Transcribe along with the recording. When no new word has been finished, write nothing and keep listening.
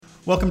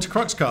Welcome to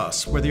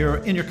Cruxcast. Whether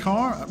you're in your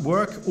car, at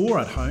work, or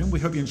at home,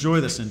 we hope you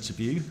enjoy this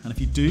interview. And if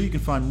you do, you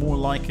can find more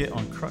like it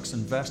on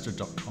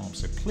cruxinvestor.com.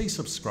 So please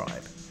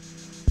subscribe.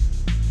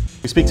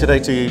 We speak today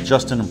to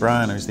Justin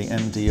Brown, who's the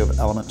MD of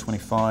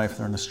E25.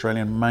 They're an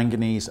Australian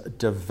manganese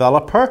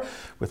developer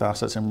with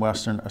assets in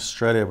Western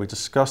Australia. We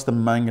discussed the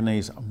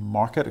manganese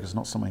market, because it's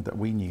not something that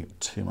we knew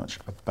too much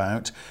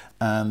about,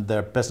 and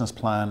their business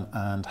plan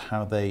and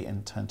how they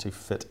intend to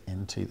fit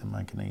into the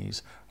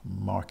manganese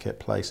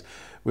marketplace.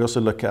 We also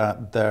look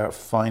at their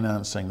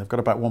financing. They've got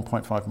about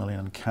 1.5 million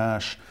in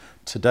cash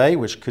today,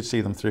 which could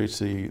see them through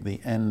to the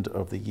end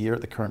of the year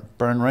at the current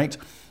burn rate.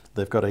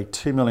 They've got a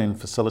 2 million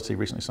facility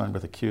recently signed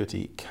with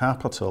Acuity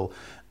Capital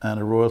and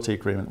a royalty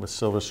agreement with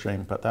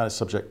Silverstream, but that is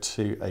subject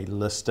to a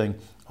listing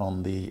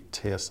on the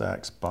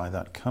TSX by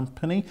that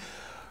company.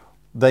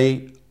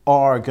 They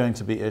are going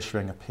to be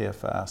issuing a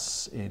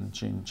PFS in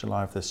June,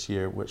 July of this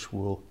year, which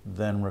will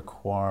then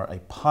require a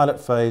pilot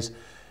phase,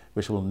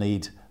 which will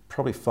need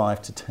probably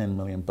 5 to 10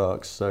 million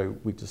bucks. So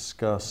we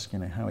discuss,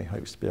 how he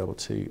hopes to be able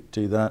to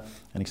do that,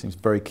 and he seems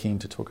very keen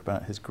to talk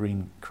about his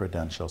green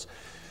credentials.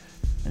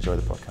 Enjoy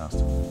the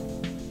podcast.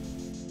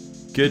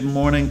 Good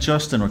morning,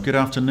 Justin, or good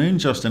afternoon,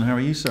 Justin. How are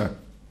you, sir?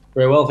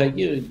 Very well, thank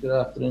you. Good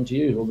afternoon to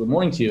you, or good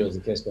morning to you, as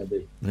the case may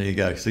be. There you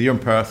go. So you're in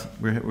Perth.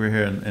 We're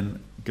here in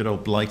good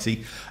old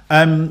Blighty.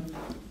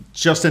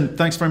 Justin,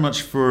 thanks very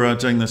much for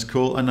doing this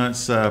call. I know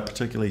it's a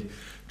particularly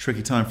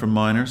tricky time for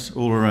miners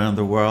all around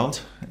the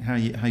world. How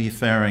you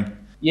faring?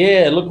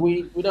 Yeah, look,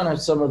 we don't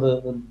have some of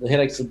the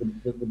headaches that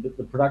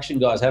the production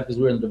guys have, because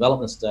we're in the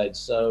development stage.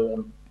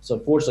 So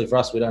fortunately for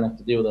us, we don't have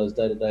to deal with those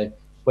day-to-day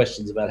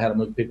questions about how to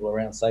move people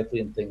around safely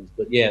and things.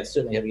 But yeah, it's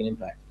certainly having an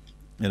impact.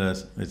 It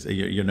is.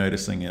 You're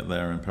noticing it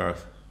there in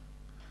Perth.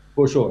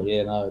 For sure.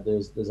 Yeah. No,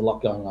 there's a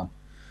lot going on.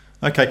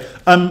 Okay.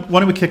 Why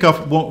don't we kick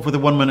off with a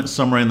 1-minute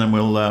summary, and then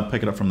we'll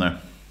pick it up from there.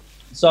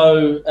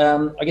 So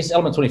I guess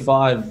Element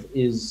 25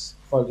 is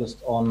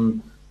focused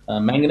on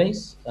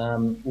manganese.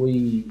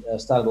 We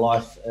started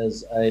life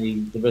as a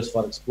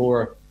diversified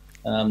explorer.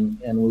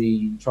 And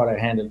we tried our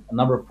hand at a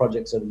number of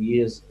projects over the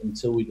years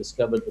until we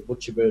discovered the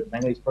Butcherbird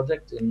Manganese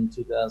project in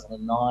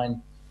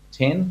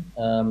 2009-10,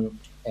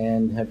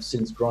 and have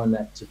since grown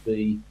that to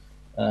be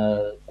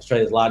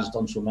Australia's largest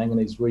onshore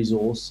manganese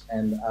resource,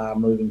 and are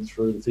moving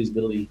through the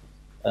feasibility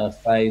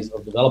phase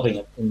of developing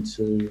it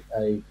into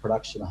a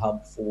production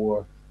hub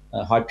for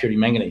high purity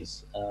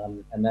manganese,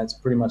 and that's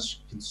pretty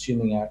much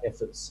consuming our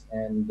efforts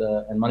and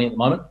money at the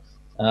moment.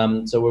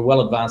 So we're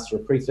well advanced through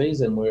a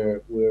pre-feas, and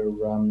we're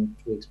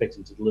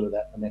expecting to deliver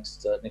that in the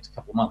next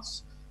couple of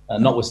months,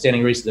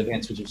 notwithstanding recent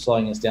events which are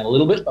slowing us down a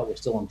little bit, but we're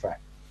still on track.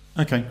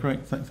 Okay,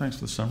 great. Thanks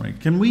for the summary.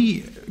 Can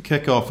we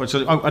kick off?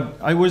 So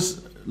I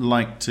always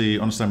like to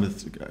understand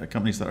with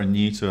companies that are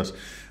new to us,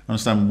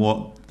 understand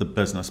what the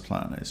business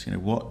plan is.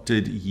 What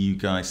did you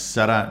guys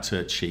set out to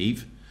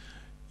achieve?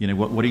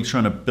 What are you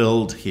trying to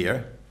build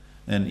here?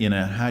 And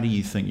how do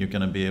you think you're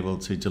going to be able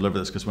to deliver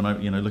this? Because when I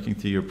looking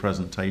through your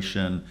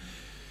presentation,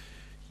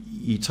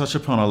 you touch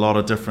upon a lot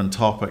of different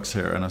topics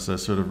here, and as a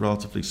sort of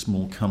relatively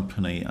small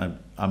company,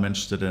 I'm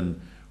interested in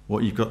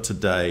what you've got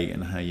today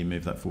and how you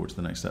move that forward to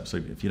the next step. So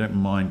if you don't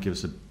mind, give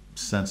us a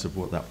sense of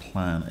what that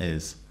plan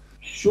is.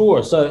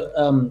 Sure. So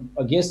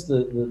I guess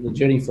the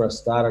journey for us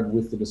started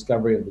with the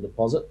discovery of the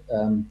deposit.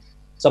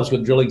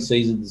 Subsequent drilling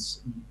seasons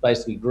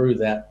basically grew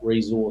that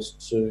resource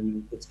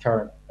to its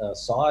current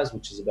size,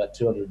 which is about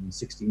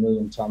 260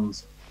 million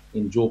tonnes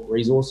in JORC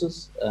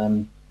resources.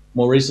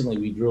 More recently,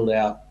 we drilled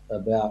out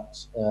about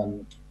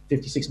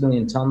 56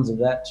 million tonnes of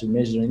that to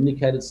measured and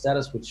indicated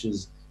status, which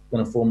is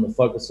going to form the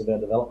focus of our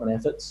development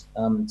efforts.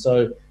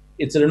 So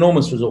it's an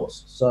enormous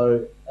resource.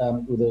 So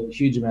with a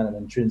huge amount of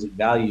intrinsic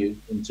value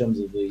in terms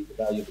of the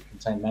value of the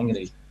contained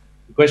manganese.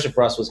 The question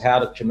for us was how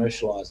to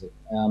commercialise it.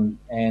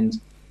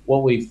 And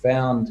what we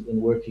found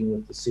in working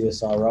with the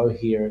CSIRO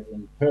here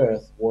in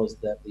Perth was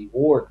that the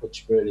ore at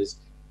Butcherbird is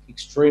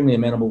extremely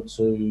amenable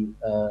to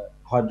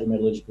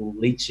hydrometallurgical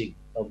leaching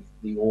of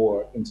the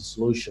ore into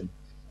solution.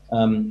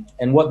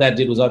 And what that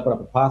did was open up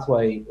a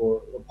pathway,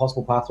 or a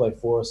possible pathway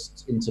for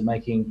us into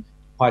making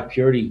high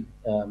purity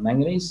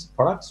manganese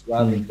products,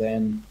 rather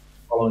than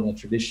following a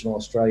traditional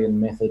Australian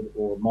method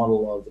or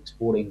model of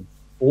exporting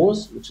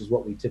ores, which is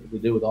what we typically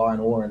do with iron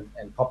ore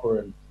and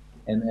copper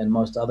and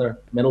most other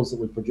metals that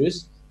we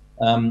produce.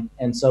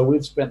 And so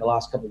we've spent the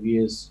last couple of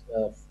years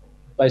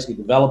basically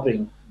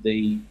developing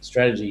the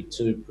strategy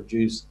to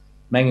produce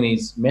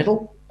manganese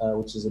metal,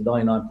 which is a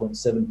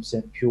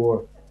 99.7%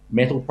 pure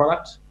metal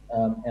product.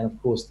 And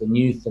of course, the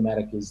new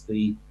thematic is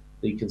the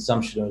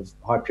consumption of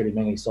high purity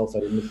manganese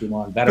sulfate in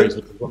lithium-ion batteries,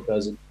 which is what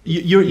goes in.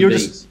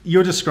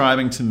 You're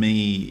describing to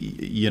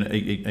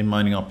me, a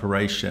mining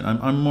operation.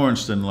 I'm more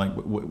interested in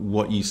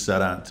what you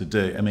set out to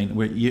do. I mean,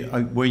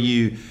 were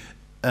you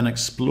an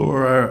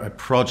explorer, a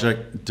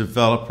project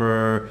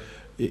developer?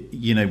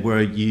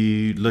 Were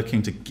you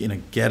looking to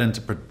get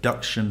into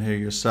production here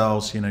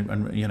yourselves?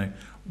 And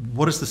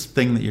What is this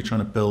thing that you're trying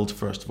to build?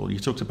 First of all, you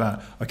talked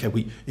about,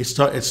 okay, it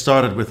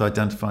started with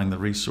identifying the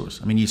resource.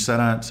 I mean, you set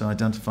out to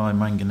identify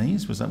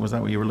manganese. Was that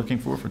what you were looking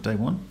for day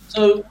one?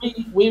 So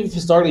we've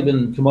historically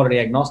been commodity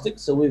agnostic.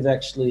 So we've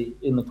actually,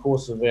 in the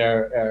course of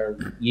our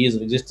years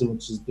of existence,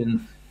 which has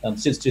been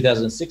since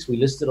 2006, we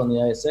listed on the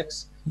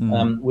ASX.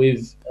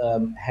 We've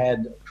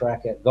had a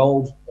crack at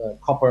gold,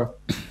 copper,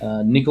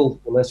 nickel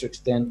to a lesser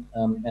extent,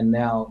 and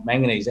now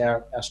manganese.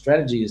 Our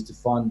strategy is to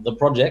find the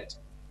project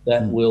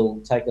that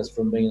will take us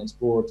from being an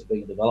explorer to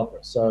being a developer.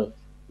 So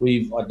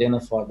we've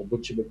identified the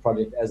Butcherbird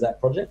project as that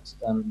project,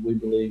 and we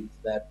believe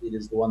that it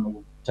is the one that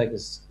will take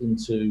us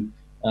into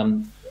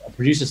a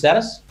producer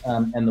status,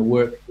 and the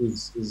work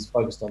is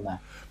focused on that.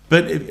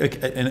 But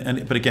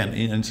again,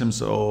 in terms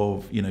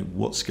of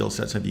what skill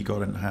sets have you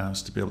got in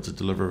house to be able to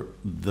deliver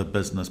the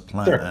business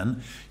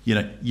plan?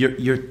 Sure.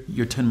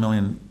 You're 10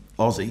 million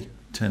Aussie,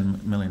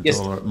 $10 million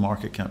yes.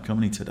 market cap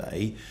company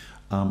today.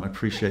 I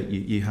appreciate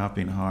you have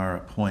been higher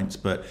at points,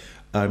 but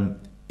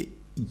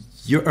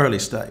you're early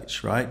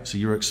stage, right? So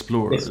you're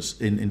explorers yes.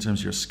 in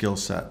terms of your skill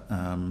set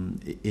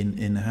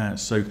in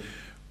house. So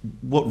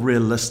what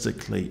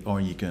realistically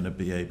are you going to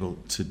be able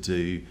to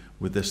do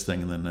with this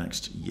thing in the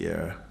next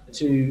year?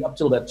 Up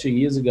till about 2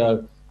 years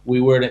ago,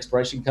 we were an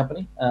exploration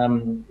company.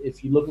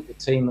 If you look at the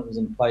team that was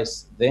in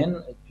place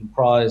then, it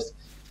comprised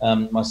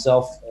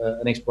myself,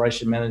 an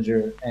exploration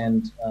manager,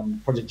 and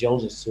project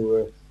geologists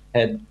who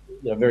had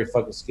very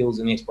focused skills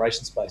in the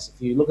exploration space.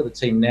 If you look at the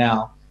team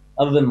now,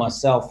 other than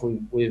myself,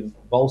 we've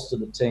bolstered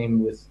the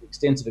team with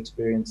extensive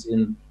experience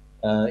in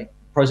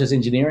process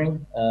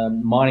engineering,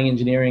 mining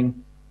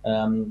engineering,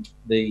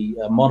 the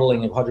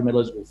modelling of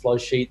hydrometallurgical flow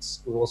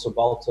sheets. We've also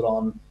bolted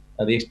on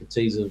the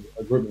expertise of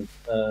a group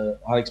of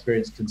highly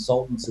experienced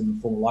consultants in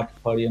the form of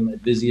Lycopodium,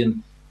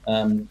 Advisian,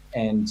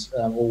 and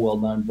all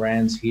well-known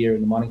brands here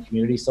in the mining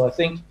community. So I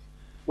think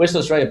Western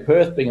Australia,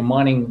 Perth, being a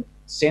mining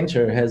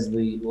centre, has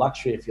the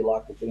luxury, if you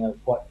like, of being able to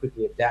quite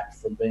quickly adapt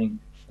from being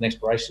an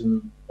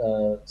exploration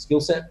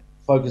skill set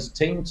focused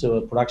team to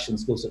a production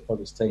skill set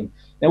focused team.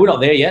 Now, we're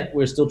not there yet.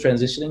 We're still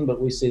transitioning, but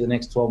we see the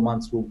next 12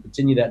 months will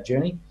continue that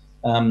journey.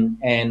 And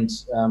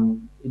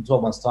in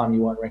 12 months' time,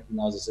 you won't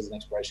recognise us as an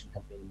exploration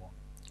company anymore.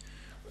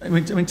 I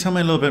mean, tell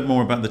me a little bit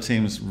more about the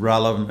team's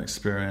relevant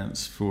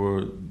experience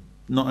for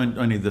not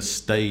only the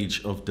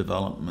stage of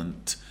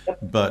development,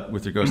 but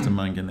with regards to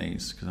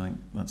manganese, because I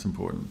think that's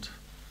important.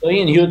 So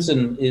Ian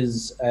Hewitson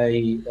is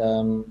a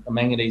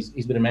manganese.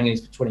 He's been a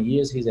manganese for 20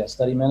 years. He's our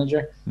study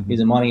manager. He's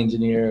a mining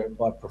engineer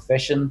by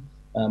profession.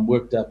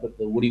 Worked up at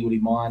the Woody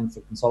mine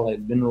for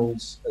Consolidated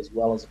Minerals, as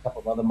well as a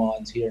couple of other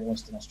mines here in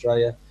Western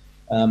Australia.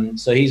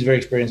 So he's very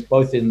experienced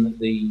both in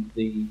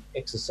the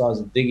exercise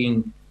of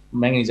digging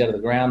manganese out of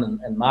the ground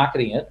and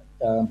marketing it,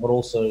 but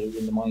also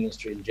in the mining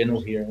industry in general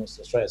here in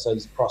Western Australia. So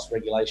there's cross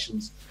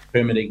regulations,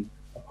 permitting,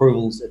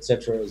 approvals,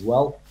 etc. as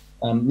well.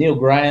 Neil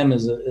Graham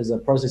is a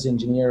process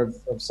engineer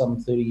of some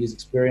 30 years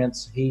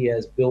experience. He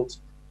has built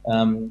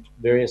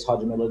various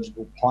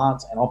hydrometallurgical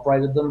plants and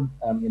operated them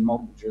in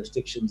multiple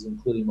jurisdictions,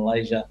 including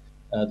Malaysia,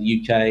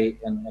 the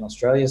UK and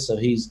Australia. So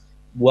he's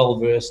well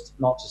versed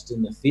not just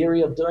in the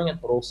theory of doing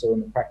it, but also in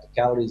the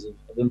practicalities of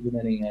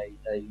implementing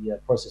a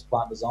process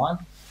plant design.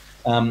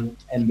 And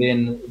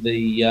then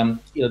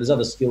there's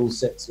other skill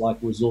sets like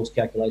resource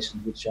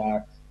calculations, which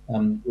are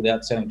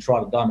without sounding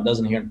trite, a dime a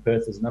dozen here in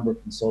Perth. There's a number of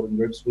consulting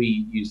groups.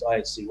 We use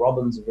IHC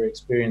Robbins, a very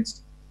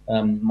experienced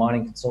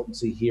mining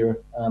consultancy here,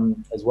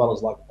 as well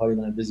as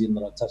Lycopodium and Advisian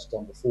that I touched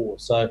on before.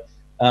 So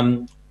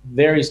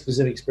very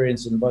specific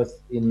experience in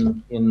both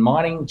in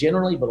mining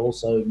generally, but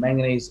also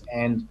manganese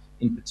and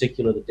in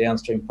particular the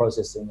downstream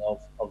processing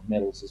of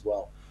metals as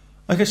well.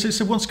 Okay,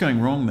 so what's going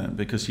wrong then?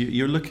 Because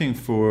you're looking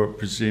for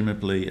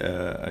presumably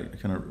a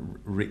kind of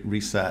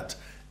reset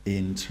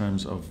in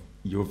terms of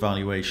your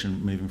valuation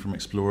moving from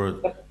explorer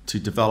to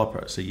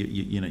developer. So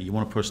you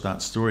want to push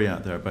that story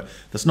out there, but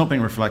that's not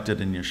being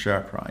reflected in your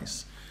share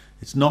price.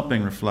 It's not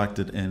being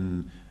reflected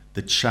in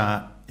the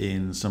chat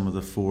in some of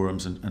the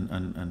forums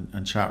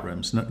and chat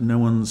rooms. No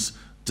one's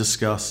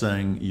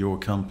discussing your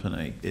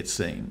company, it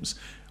seems.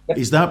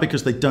 Is that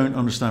because they don't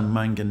understand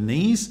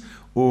manganese,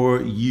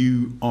 or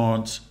you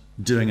aren't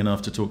doing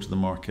enough to talk to the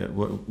market?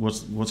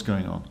 What's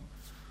going on?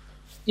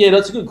 Yeah,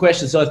 that's a good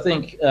question. So I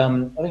think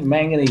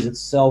manganese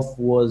itself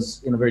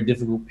was in a very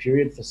difficult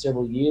period for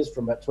several years,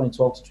 from about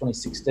 2012 to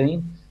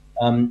 2016.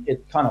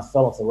 It kind of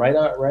fell off the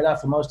radar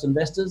for most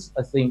investors.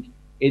 I think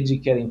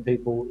educating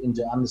people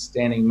into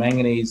understanding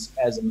manganese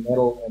as a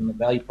metal and the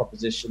value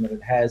proposition that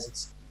it has.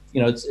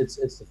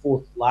 It's the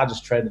fourth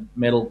largest traded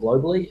metal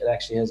globally. It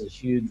actually has a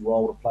huge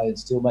role to play in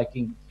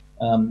steelmaking,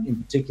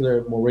 in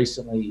particular, more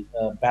recently,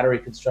 battery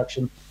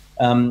construction.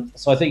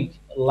 So I think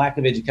lack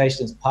of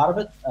education is part of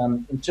it.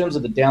 In terms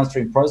of the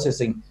downstream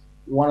processing,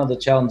 one of the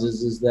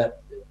challenges is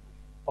that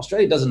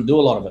Australia doesn't do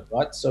a lot of it,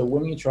 right? So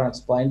when you try and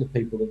explain to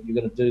people that you're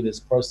going to do this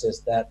process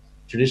that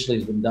traditionally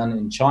has been done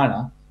in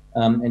China,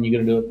 and you're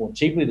going to do it more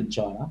cheaply than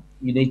China,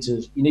 you need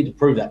to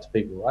prove that to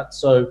people, right?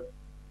 So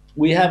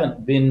we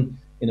haven't been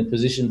in a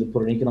position to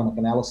put an economic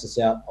analysis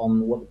out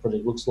on what the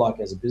project looks like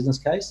as a business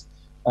case.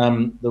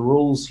 The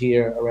rules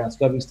here around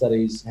scoping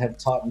studies have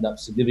tightened up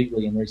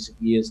significantly in recent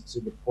years to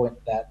the point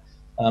that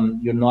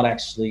you're not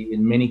actually,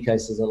 in many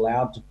cases,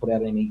 allowed to put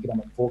out any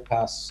economic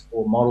forecasts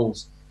or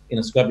models in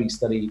a scoping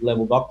study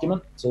level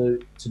document. To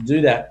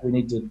do that, we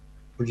need to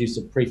produce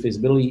a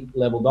pre-feasibility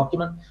level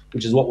document,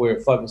 which is what we're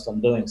focused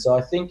on doing. So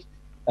I think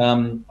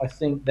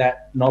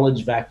that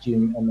knowledge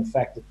vacuum and the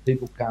fact that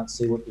people can't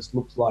see what this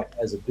looks like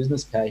as a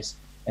business case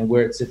and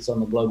where it sits on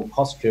the global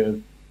cost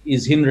curve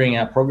is hindering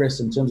our progress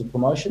in terms of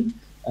promotion.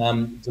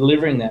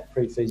 Delivering that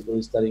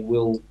pre-feasibility study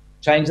will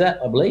change that,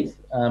 I believe.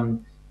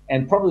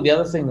 And probably the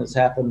other thing that's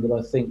happened that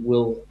I think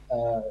will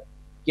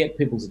get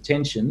people's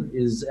attention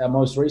is our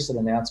most recent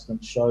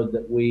announcement showed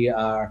that we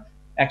are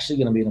actually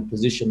going to be in a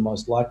position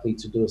most likely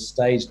to do a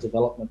staged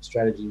development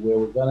strategy where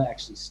we're going to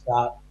actually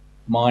start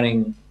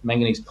mining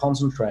manganese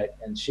concentrate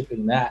and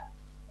shipping that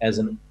as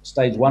a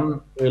stage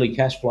one early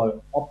cash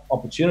flow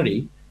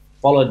opportunity,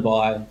 followed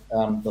by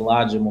the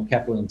larger, more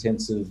capital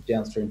intensive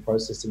downstream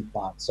processing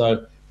plant.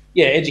 So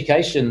yeah,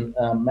 education,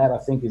 Matt, I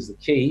think is the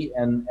key,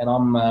 and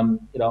I'm a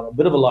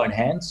bit of a lone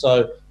hand.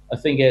 So I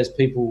think as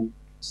people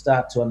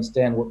start to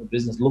understand what the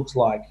business looks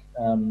like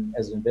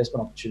as an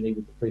investment opportunity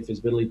with the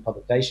pre-feasibility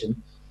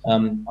publication,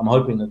 I'm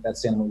hoping that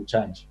sentiment will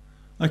change.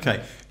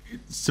 Okay,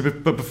 so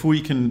but before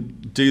you can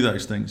do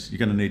those things, you're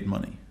going to need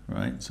money,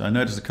 right? So I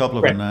noticed a couple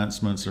of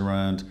announcements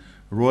around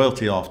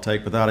royalty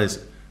offtake, but that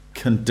is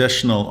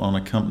conditional on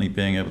a company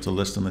being able to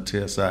list on the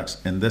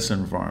TSX in this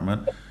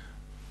environment.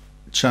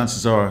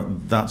 Chances are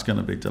that's going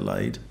to be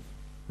delayed,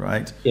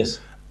 right? Yes.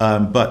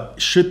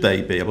 But should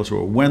they be able to,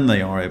 or when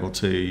they are able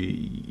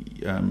to,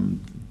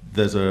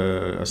 there's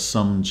a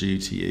sum due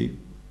to you,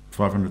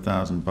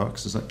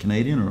 $500,000. Is that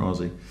Canadian or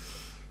Aussie?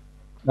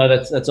 No,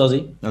 that's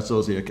Aussie. That's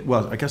Aussie.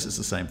 Well, I guess it's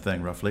the same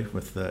thing roughly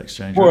with the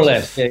exchange more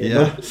rates. Or less.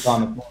 Yeah.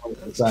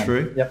 That's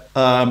true. Yep.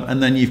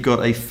 And then you've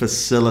got a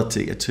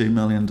facility, a $2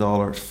 million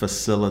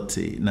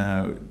facility.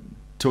 Now,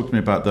 talk to me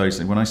about those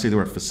things. When I say the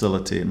word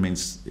facility, it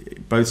means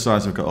both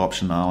sides have got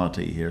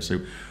optionality here. So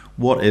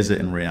what is it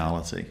in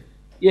reality?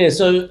 Yeah,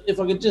 so if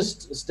I could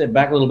just step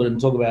back a little bit and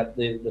talk about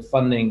the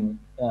funding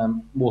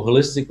more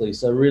holistically.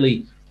 So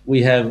really,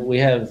 we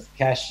have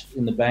cash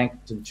in the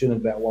bank to the tune of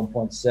about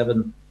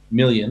 1.7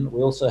 million.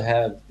 We also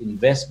have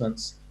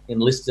investments in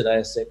listed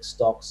ASX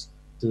stocks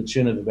to the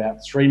tune of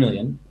about 3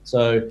 million.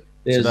 So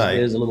there's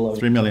a little over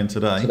 3 million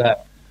today.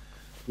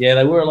 Yeah,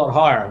 they were a lot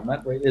higher,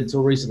 Matt,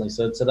 until recently.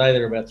 So today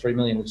they're about 3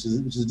 million, which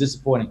is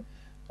disappointing.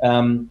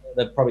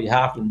 They're probably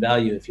half in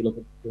value if you look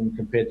at them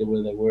compared to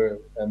where they were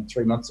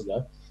 3 months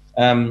ago.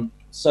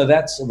 So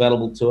that's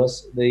available to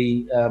us.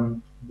 We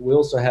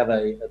also have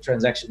a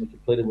transaction we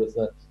completed with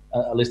a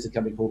listed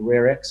company called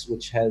RareX,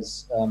 which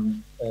has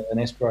an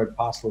escrowed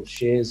parcel of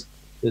shares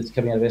that's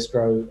coming out of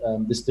escrow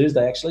this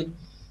Thursday, actually.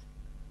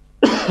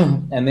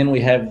 And then we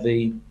have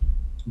the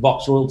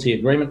Box royalty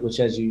agreement, which,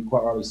 as you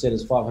quite rightly said,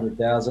 is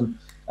 500,000.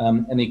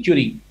 And the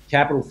Acuity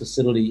Capital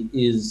facility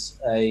is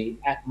a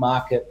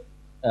at-market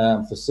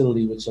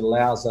facility which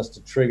allows us to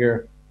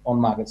trigger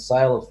on-market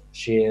sale of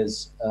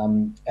shares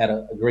at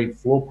an agreed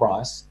floor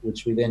price,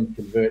 which we then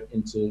convert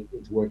into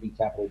working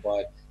capital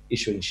by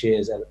issuing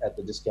shares at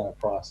the discounted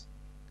price.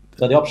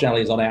 So the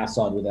optionality is on our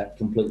side with that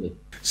completely.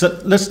 So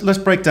let's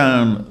break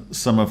down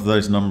some of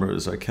those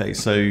numbers. Okay,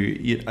 so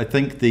I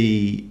think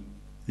the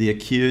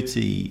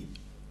Acuity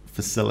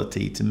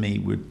facility to me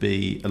would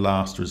be a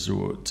last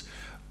resort.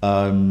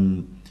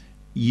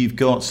 You've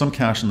got some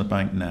cash in the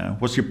bank now.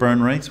 What's your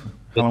burn rate?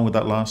 How long would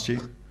that last you?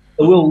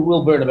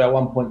 We'll burn about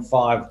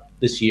 1.5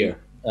 this year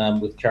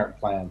with current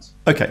plans.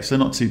 Okay, so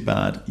not too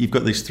bad. You've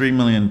got these $3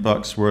 million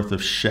worth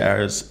of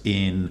shares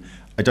in,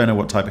 I don't know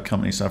what type of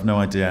company, so I have no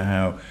idea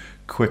how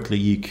quickly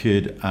you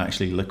could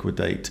actually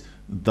liquidate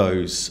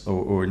those,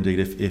 or indeed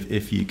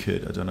if you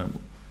could. I don't know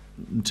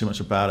too much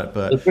about it,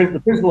 but the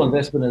principal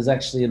investment is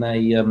actually in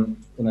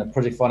a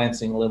project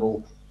financing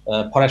level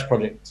potash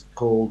project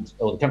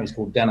the company's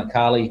called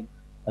Danakali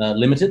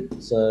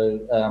Limited. So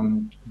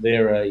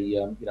they're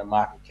a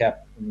market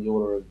cap in the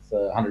order of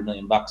 $100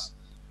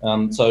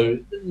 million. So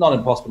not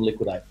impossible to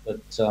liquidate, but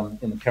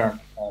in the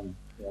current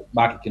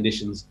market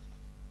conditions,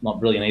 not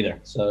brilliant either.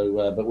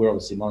 So, but we're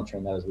obviously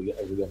monitoring that as we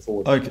go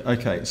forward.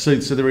 Okay. So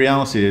the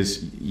reality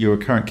is your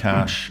current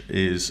cash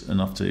is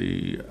enough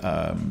to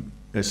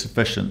is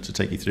sufficient to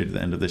take you through to the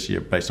end of this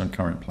year based on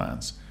current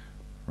plans,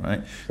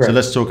 right? Correct. So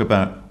let's talk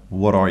about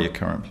what are your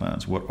current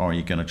plans. What are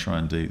you going to try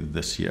and do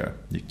this year?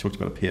 You talked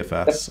about a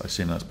PFS. I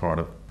assume that's part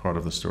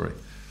of the story.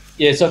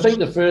 Yeah. So I think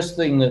the first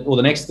thing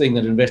the next thing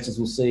that investors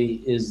will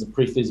see is the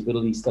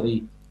pre-feasibility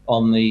study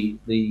on the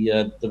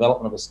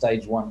development of a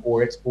stage one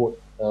ore export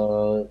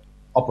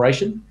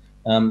operation.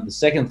 The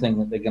second thing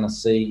that they're going to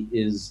see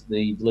is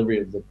the delivery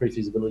of the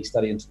pre-feasibility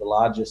study into the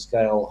larger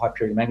scale high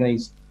purity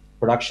manganese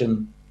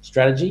production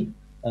strategy.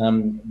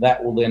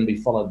 That will then be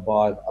followed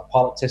by a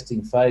pilot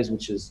testing phase,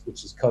 which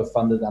is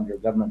co-funded under a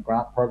government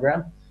grant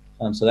program.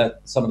 So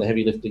that some of the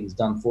heavy lifting is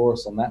done for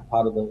us on that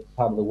part of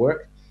the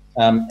work.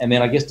 And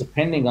then I guess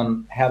depending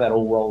on how that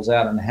all rolls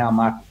out and how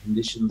market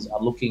conditions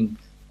are looking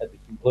at the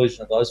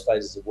conclusion of those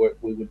phases of work,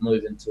 we would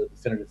move into a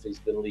definitive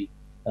feasibility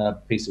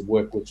piece of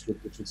work, which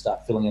would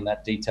start filling in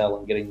that detail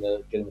and getting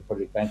the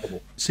project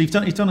bankable. So you've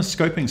done a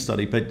scoping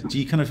study, but do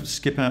you kind of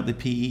skip out the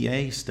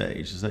PEA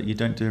stage? Is that you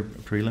don't do a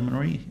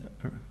preliminary?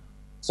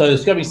 So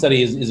the scoping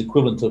study is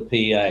equivalent to a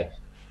PEA.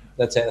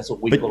 That's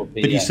what we call a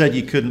PEA. But you said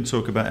you couldn't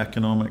talk about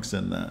economics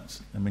in that.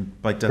 I mean,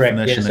 by Correct,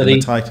 definition, yeah. So in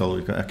the title,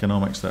 we've got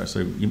economics there.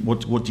 So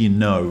what do you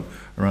know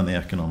around the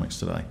economics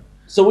today?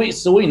 So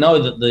we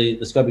know that the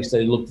scoping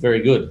study looked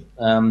very good.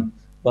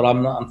 But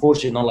I'm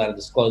unfortunately not allowed to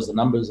disclose the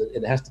numbers.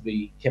 It has to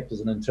be kept as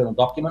an internal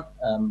document.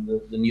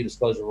 The new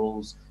disclosure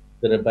rules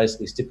that are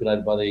basically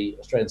stipulated by the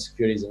Australian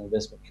Securities and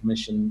Investment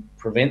Commission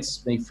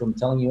prevents me from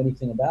telling you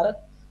anything about it.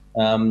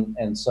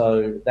 And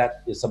so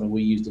that is something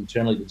we used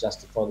internally to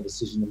justify the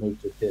decision to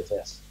move to a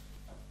PFS.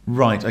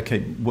 Right.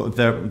 Okay. Well,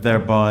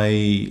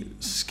 thereby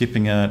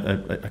skipping out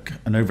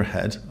an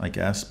overhead, I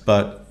guess,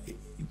 but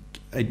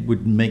it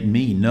would make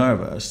me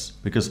nervous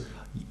because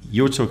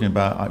you're talking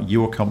about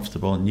you're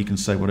comfortable and you can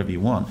say whatever you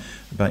want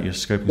about your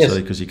scoping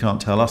study because you can't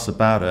tell us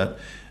about it,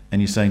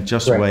 and you're saying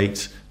just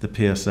wait, the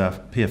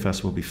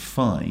PFS will be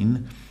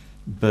fine,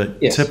 but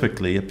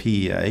typically a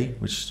PEA,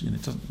 which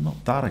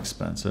not that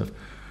expensive,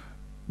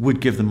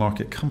 would give the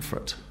market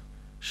comfort,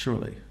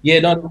 surely. Yeah,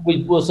 no, we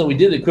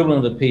did the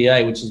equivalent of the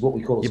PEA, which is what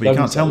we call a scoping but you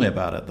can't study. tell me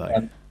about it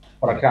though.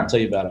 But I can't tell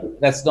you about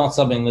it. That's not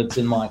something that's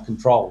in my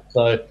control.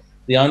 So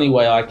the only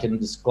way I can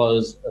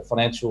disclose a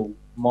financial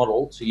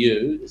model to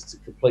you is to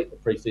complete the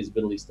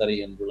pre-feasibility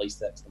study and release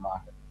that to the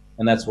market.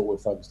 And that's what we're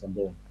focused on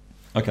doing.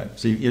 Okay,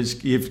 so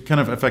you've kind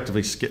of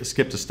effectively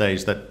skipped a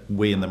stage that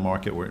we in the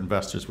market or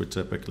investors would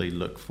typically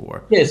look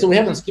for. Yeah, so we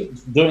haven't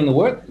skipped doing the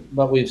work,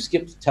 but we've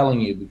skipped telling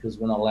you because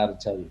we're not allowed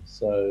to tell you.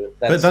 So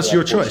that's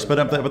your choice. But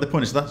the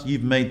point is that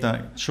you've made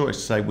that choice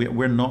to say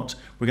we're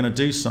going to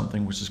do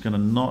something which is going to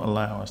not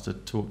allow us to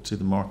talk to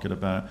the market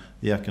about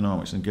the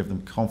economics and give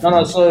them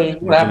confidence. So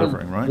what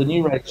happened, right? The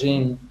new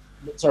regime,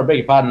 sorry, I beg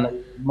your pardon,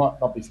 it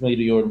might not be familiar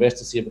to your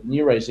investors here, but the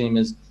new regime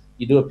is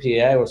you do a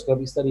PEA or a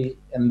scoping study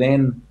and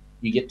then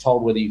you get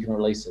told whether you can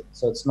release it.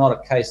 So it's not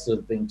a case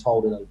of being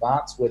told in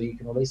advance whether you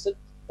can release it.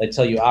 They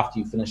tell you after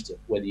you finished it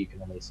whether you can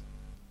release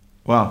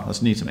it. Wow,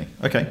 that's new to me.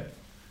 Okay,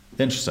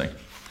 interesting.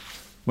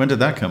 When did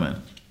that come in?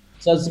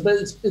 So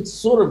it's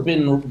sort of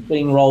been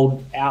being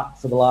rolled out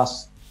for the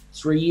last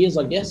 3 years,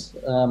 I guess.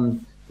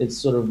 It's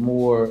sort of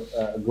more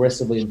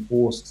aggressively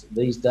enforced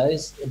these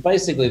days.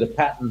 Basically, the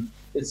pattern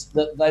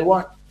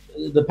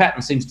the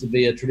pattern seems to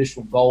be a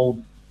traditional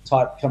gold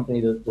type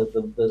company that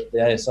the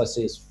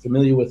ASIC is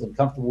familiar with and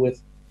comfortable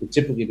with would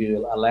typically be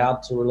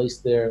allowed to release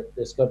their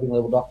scoping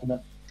level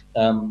document.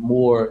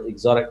 More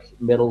exotic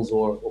metals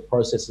or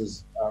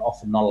processes are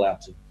often not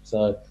allowed to.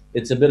 So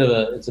it's a bit of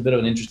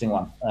an interesting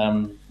one.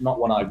 Not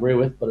one I agree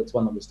with, but it's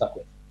one that we're stuck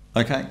with.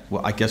 Okay,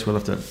 well I guess we'll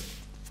have to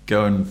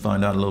go and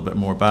find out a little bit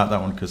more about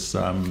that one because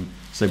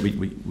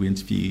we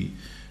interview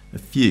a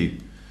few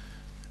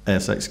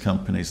ASX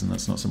companies, and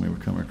that's not something we've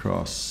come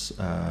across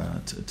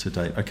to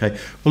date. Okay,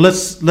 well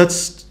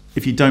let's,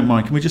 if you don't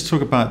mind, can we just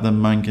talk about the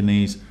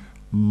manganese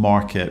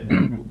market?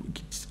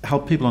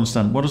 Help people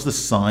understand what is the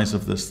size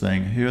of this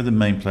thing? Who are the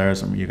main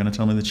players? I mean, you're going to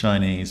tell me the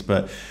Chinese,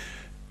 but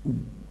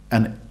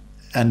and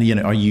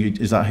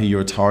is that who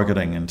you're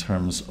targeting in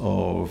terms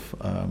of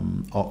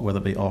whether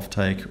it be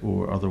offtake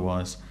or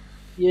otherwise?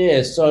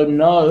 Yeah, so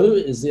no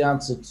is the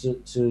answer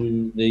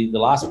to the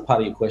last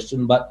part of your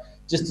question, but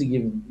just to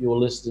give your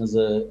listeners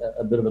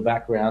a bit of a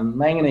background,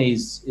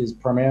 manganese is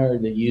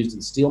primarily used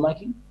in steel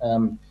making.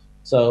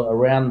 So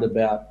around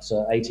about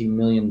 18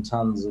 million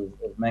tons of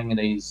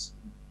manganese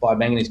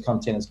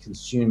content is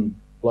consumed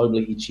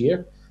globally each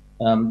year.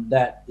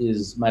 That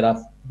is made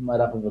up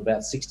of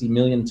about 60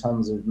 million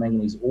tons of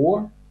manganese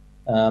ore.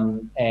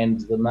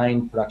 And the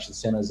main production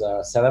centers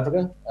are South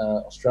Africa,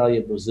 Australia,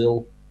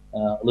 Brazil,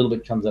 a little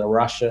bit comes out of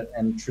Russia.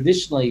 And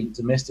traditionally,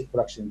 domestic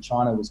production in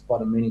China was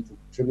quite a meaningful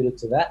contributor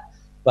to that.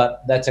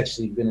 But that's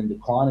actually been in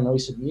decline in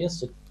recent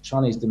years. So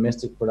Chinese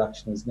domestic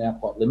production is now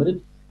quite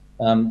limited,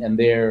 and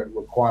their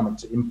requirement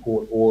to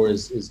import ore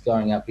is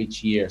going up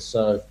each year.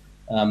 So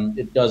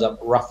it goes up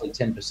roughly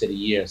 10% a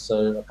year.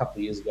 So a couple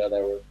of years ago,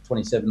 they were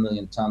 27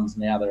 million tons.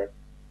 Now they're at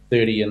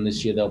 30, and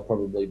this year they'll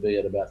probably be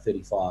at about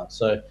 35.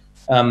 So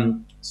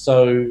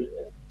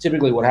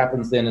typically what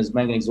happens then is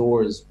manganese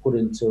ore is put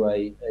into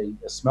a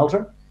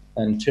smelter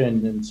and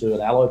turned into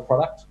an alloy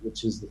product,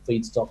 which is the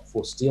feedstock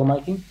for steel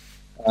making.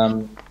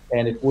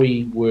 And if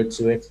we were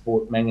to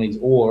export manganese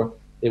ore,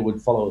 it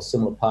would follow a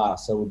similar path.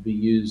 So it would be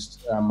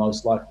used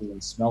most likely in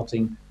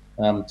smelting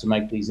to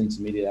make these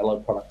intermediate alloy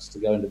products to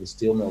go into the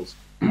steel mills.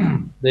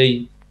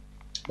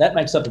 That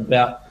makes up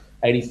about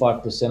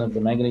 85% of the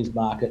manganese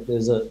market.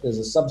 There's a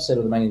subset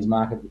of the manganese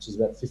market which is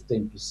about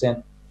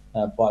 15%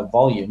 by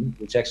volume,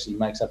 which actually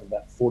makes up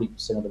about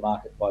 40% of the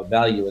market by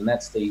value, and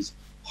that's these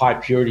high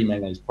purity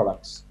manganese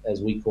products,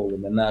 as we call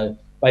them. And they're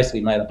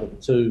basically made up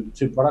of two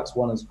products.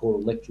 One is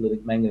called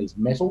electrolytic manganese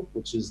metal,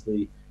 which is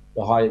the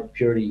high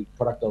purity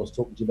product I was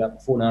talking to you about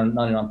before,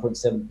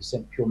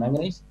 99.7% pure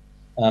manganese.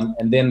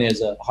 And then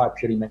there's a high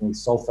purity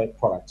manganese sulfate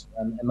product.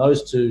 And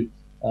those two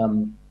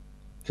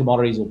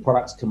commodities or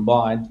products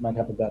combined make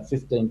up about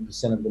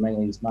 15% of the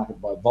manganese market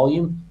by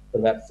volume, but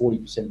about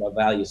 40% by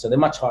value. So they're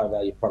much higher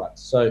value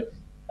products. So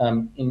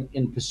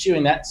in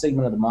pursuing that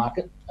segment of the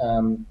market,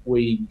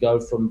 we go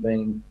from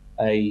being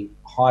a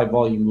high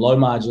volume, low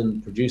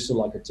margin producer,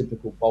 like a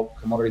typical bulk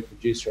commodity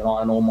producer, an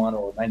iron ore miner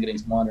or a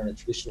manganese miner in a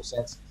traditional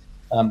sense.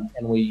 And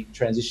we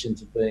transition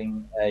to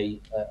being a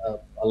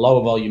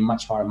lower volume,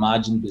 much higher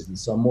margin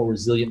business, so a more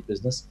resilient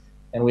business.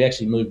 And we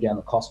actually moved down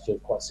the cost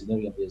curve quite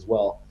significantly as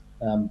well,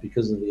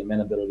 because of the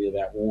amenability of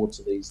our ore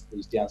to these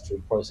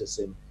downstream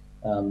processing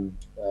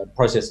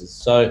processes.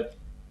 So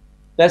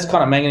that's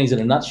kind of manganese in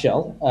a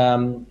nutshell.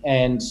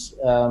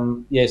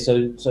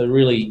 So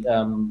really,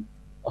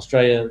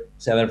 Australia,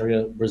 South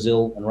Africa,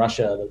 Brazil, and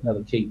Russia are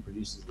the key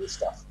producers of this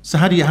stuff. So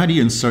how do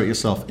you insert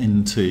yourself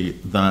into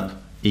that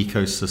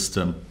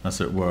ecosystem,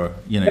 as it were?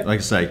 Like I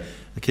say,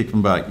 I keep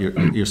coming back.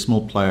 You're a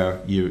small player.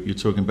 You're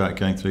talking about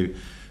going through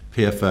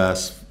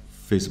PFS,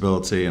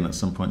 feasibility, and at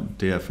some point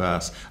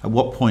DFS. At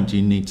what point do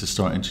you need to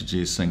start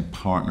introducing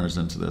partners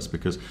into this?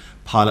 Because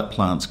pilot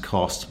plants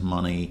cost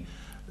money.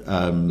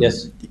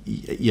 Yes.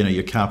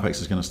 Your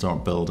capex is going to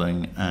start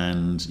building,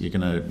 and you're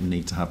going to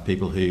need to have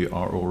people who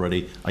are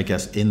already, I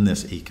guess, in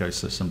this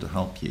ecosystem to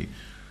help you.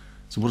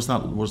 So what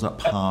does that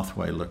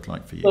pathway look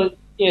like for you?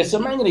 So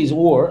manganese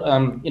ore,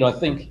 I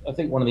think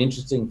one of the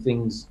interesting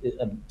things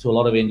to a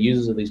lot of end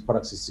users of these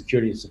products is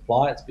security of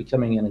supply. It's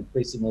becoming an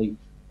increasingly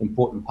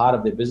important part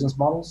of their business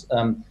models.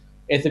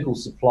 Ethical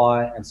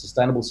supply and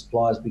sustainable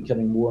supply is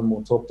becoming more and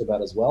more talked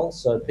about as well.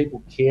 So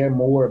people care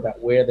more about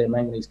where their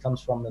manganese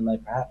comes from than they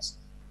perhaps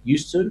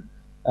used to.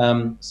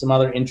 Some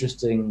other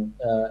interesting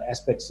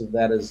aspects of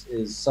that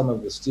is some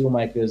of the steel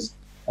makers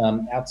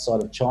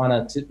outside of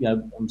China,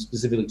 I'm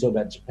specifically talking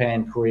about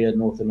Japan, Korea,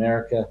 North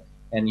America,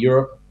 and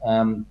Europe,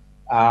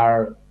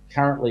 are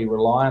currently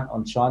reliant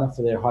on China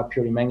for their high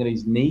purity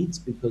manganese needs,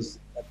 because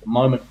at the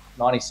moment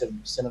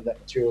 97% of that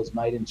material is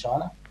made in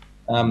China,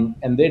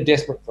 and they're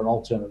desperate for an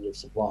alternative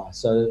supply.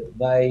 So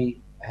they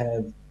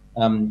have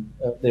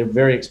they're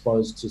very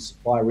exposed to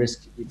supply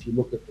risk. If you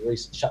look at the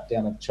recent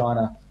shutdown of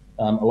China,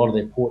 a lot of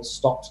their ports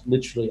stopped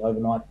literally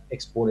overnight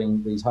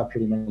exporting these high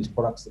purity manganese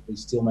products that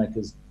these steel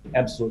makers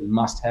absolutely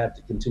must have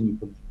to continue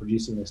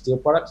producing their steel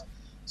products.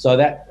 So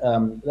that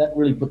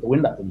really put the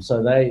wind up them.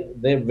 So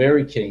they're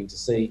very keen to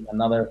see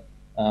another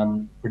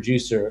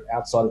producer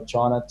outside of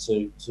China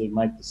to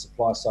make the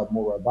supply side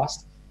more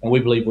robust. And we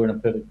believe we're in a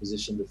perfect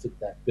position to fit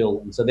that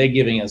bill. And so they're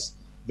giving us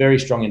very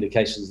strong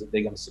indications that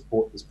they're going to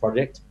support this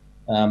project.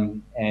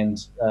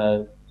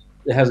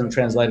 It hasn't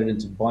translated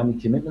into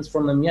binding commitments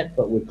from them yet,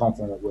 but we're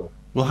confident it will.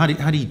 Well, how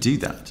do you do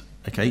that?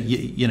 Okay,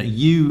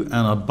 you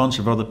and a bunch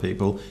of other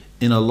people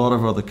in a lot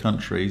of other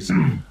countries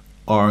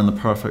are in the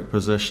perfect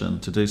position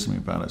to do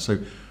something about it. So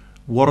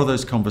what are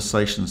those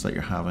conversations that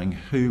you're having?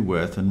 Who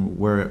with, and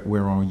where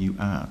are you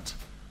at?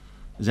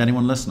 Is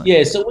anyone listening?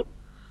 Yeah,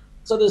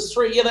 so there's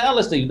three. Yeah, they are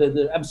listening.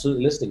 They're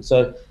absolutely listening.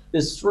 So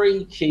there's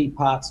three key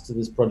parts to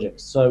this project.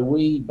 So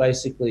we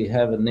basically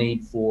have a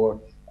need for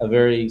a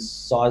very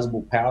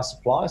sizable power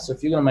supply. So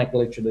if you're going to make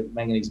electrolytic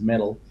manganese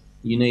metal,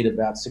 you need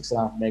about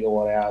 6.5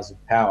 megawatt hours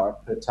of power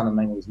per ton of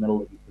manganese metal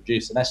that you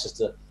produce, and that's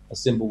just a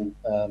simple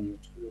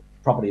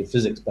property of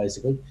physics,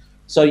 basically.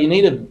 So you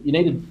need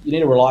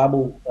a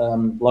reliable,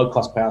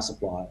 low-cost power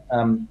supply.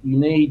 You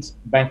need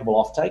bankable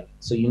offtake.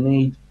 So you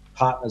need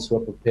partners who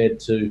are prepared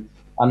to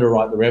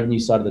underwrite the revenue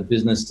side of the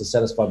business to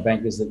satisfy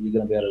bankers that you're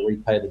going to be able to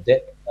repay the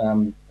debt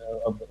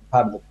of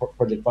part of the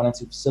project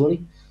financing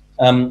facility.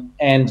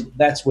 And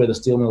that's where the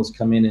steel mills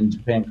come in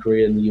Japan,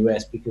 Korea, and the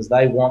US, because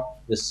they want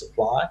this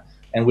supply.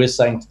 And we're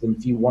saying to them,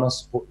 if you want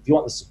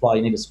the supply,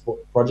 you need to support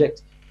the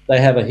project. They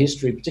have a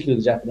history, particularly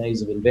the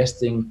Japanese, of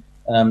investing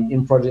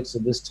in projects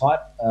of this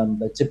type.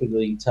 They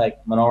typically take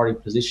minority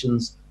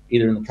positions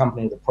either in the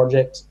company or the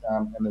project,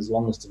 and there's a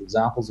long list of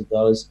examples of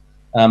those.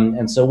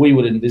 And so we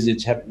would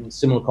envisage having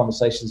similar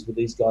conversations with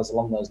these guys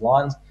along those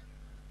lines.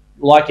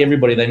 Like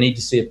everybody, they need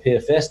to see a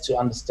PFS to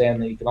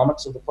understand the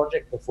economics of the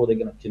project before they're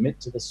going to commit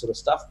to this sort of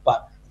stuff.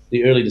 But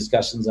the early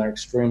discussions are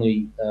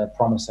extremely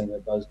promising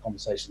that those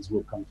conversations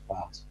will come to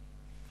pass.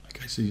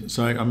 Okay,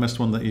 so I missed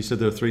one that you said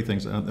there were three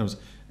things. There was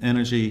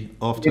energy,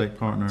 offtake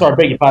partner. Sorry,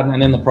 beg your pardon,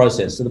 and then the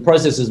process. So the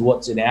process is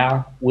what's in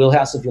our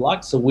wheelhouse, if you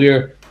like. So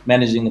we're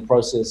managing the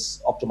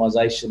process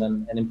optimization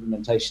and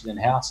implementation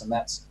in-house, and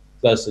that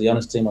goes to the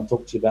owners team I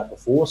talked to you about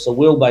before. So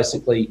we'll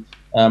basically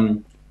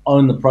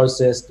own the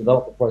process,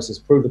 develop the process,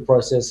 prove the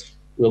process.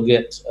 We'll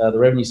get the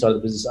revenue side of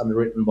the business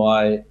underwritten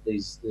by the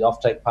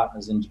offtake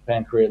partners in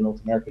Japan, Korea,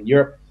 North America, and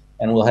Europe,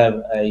 and we'll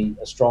have a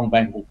strong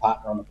bankable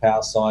partner on the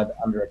power side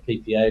under a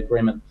PPA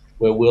agreement,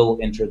 where we'll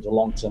enter into a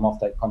long-term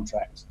offtake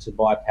contract to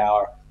buy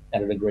power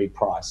at an agreed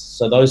price.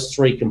 So those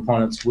three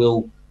components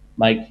will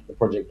make the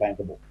project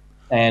bankable,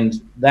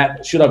 and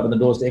that should open the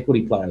doors to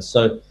equity players.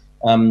 So,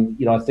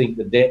 I think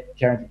the debt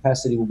carrying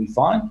capacity will be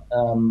fine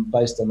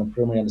based on the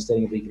preliminary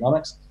understanding of the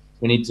economics.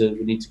 We need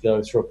to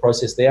go through a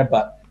process there,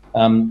 but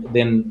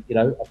then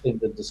I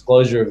think the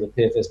disclosure of the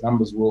PFS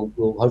numbers will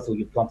hopefully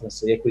give confidence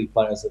to the equity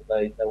players that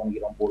they want to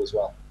get on board as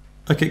well.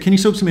 Okay, can you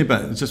talk to me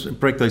about, just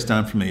break those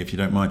down for me if you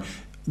don't mind,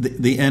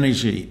 the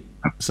energy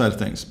side of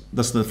things?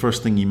 That's the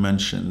first thing you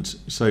mentioned.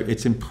 So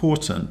it's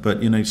important,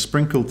 but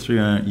sprinkled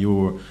throughout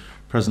your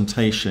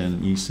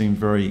presentation, you seem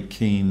very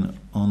keen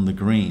on the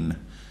green,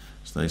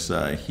 as they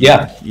say.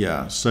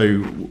 Yeah. So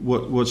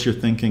what's your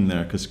thinking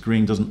there? Because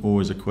green doesn't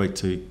always equate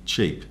to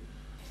cheap.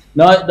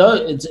 No,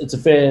 it's a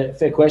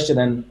fair question,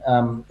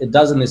 and it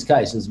does in this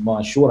case, is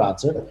my short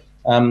answer.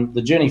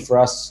 The journey for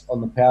us on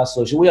the power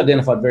solution, we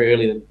identified very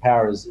early that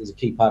power is a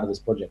key part of this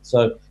project.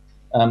 So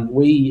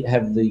we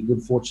have the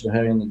good fortune of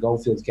having the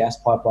Goldfields gas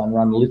pipeline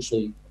run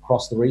literally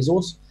across the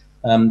resource.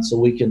 So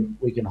we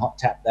can hot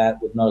tap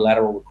that with no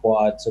lateral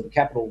required. So the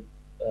capital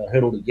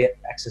hurdle to get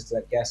access to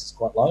that gas is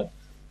quite low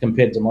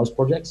compared to most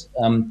projects.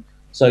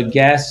 So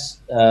gas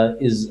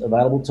is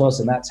available to us,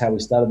 and that's how we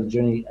started the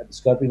journey at the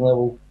scoping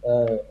level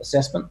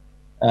assessment.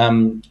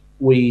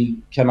 We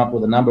came up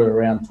with a number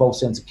around 12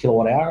 cents a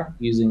kilowatt hour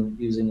using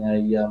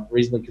a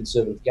reasonably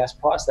conservative gas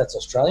price. That's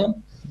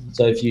Australian.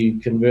 So if you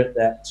convert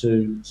that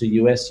to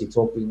US, you're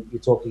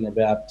talking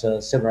about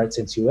 7 or 8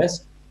 cents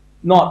US.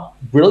 Not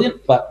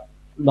brilliant, but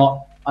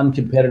not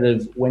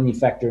uncompetitive when you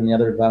factor in the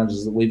other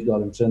advantages that we've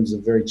got in terms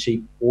of very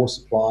cheap ore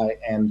supply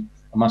and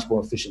a much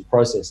more efficient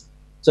process.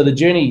 So the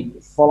journey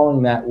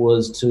following that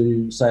was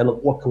to say,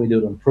 look, what can we do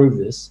to improve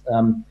this?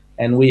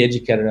 And we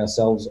educated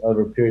ourselves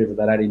over a period of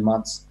about 18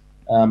 months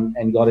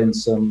and got in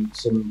some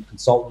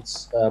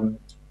consultants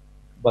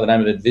by the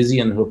name of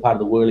Advisian, who are part of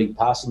the Worley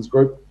Parsons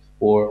Group,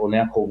 or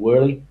now called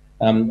Worley.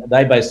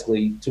 They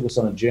basically took us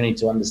on a journey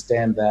to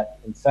understand that,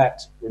 in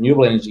fact,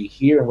 renewable energy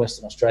here in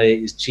Western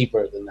Australia is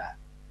cheaper than that.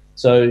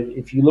 So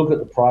if you look at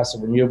the price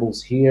of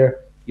renewables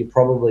here, you're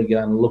probably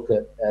going to look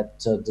at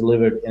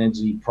delivered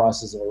energy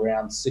prices of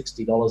around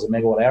 $60 a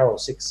megawatt hour or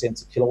 6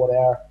 cents a kilowatt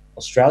hour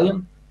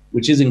Australian,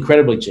 which is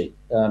incredibly cheap,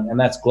 and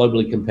that's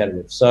globally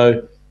competitive.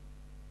 So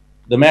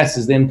the maths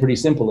is then pretty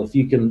simple. If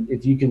you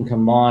can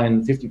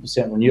combine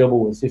 50%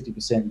 renewable with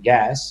 50%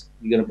 gas,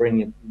 you're going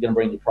to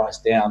bring your price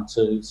down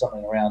to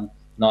something around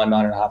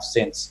 9.5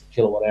 cents a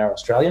kilowatt hour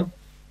Australian.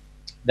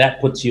 That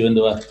puts you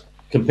into a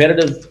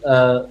competitive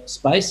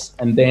space,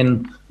 and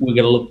then we're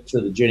going to look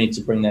through the journey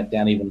to bring that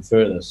down even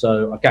further.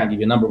 So I can't give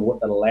you a number of what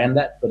that'll land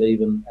at, but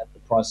even at the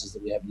prices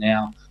that we have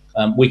now,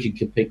 we can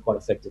compete quite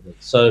effectively.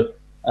 So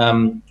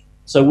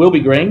we'll be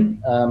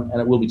green, and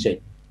it will be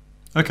cheap.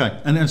 Okay,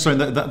 and so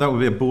that would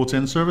be a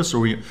bought-in service, or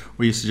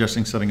were you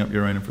suggesting setting up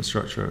your own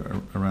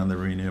infrastructure around the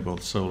renewable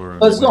solar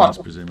and winds,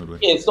 presumably?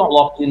 Yeah, it's not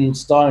locked in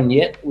stone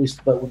yet.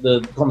 But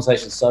the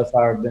conversations so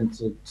far have been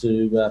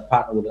to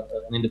partner with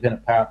an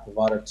independent power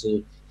provider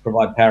to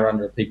provide power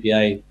under a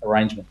PPA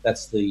arrangement.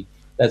 That's the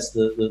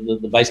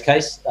base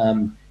case.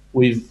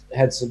 We've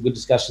had some good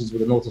discussions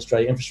with the North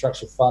Australia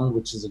Infrastructure Fund,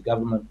 which is a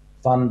government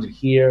fund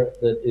here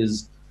that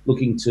is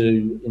looking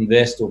to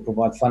invest or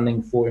provide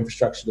funding for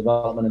infrastructure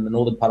development in the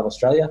northern part of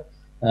Australia.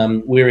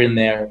 We're in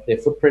their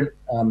footprint.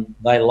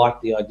 They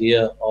like the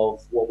idea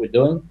of what we're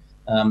doing.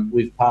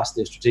 We've passed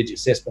their strategic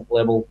assessment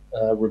level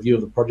review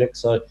of the project.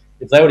 So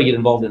if they were to get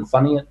involved in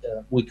funding it,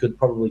 we could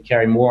probably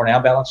carry more on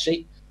our balance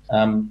sheet.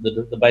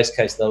 The base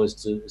case, though, is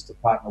to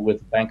partner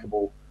with a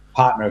bankable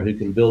partner who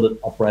can build it,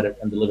 operate it,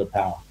 and deliver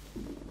power.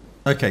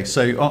 Okay,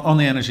 so on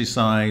the energy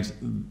side,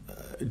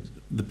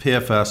 the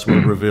PFS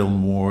will reveal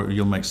more.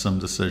 You'll make some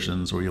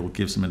decisions, or you'll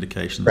give some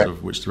indications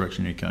of which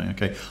direction you're going.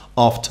 Okay,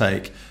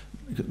 offtake,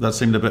 that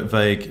seemed a bit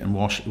vague and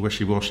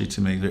wishy-washy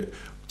to me.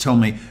 Tell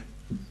me,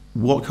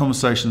 what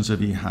conversations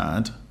have you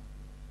had,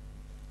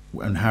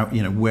 and how?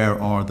 Where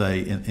are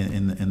they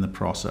in the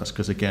process?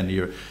 Because again,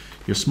 you're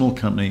a small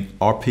company.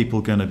 Are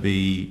people going to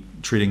be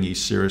treating you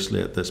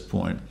seriously at this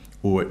point,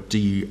 or do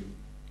you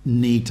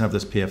need to have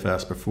this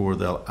PFS before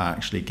they'll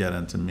actually get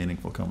into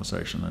meaningful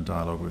conversation and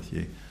dialogue with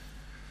you?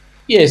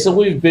 Yeah, so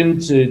we've been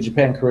to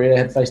Japan, Korea,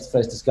 had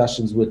face-to-face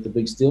discussions with the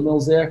big steel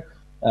mills there.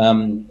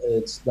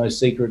 It's no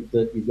secret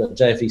that you've got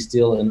JFE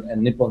Steel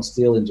and Nippon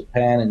Steel in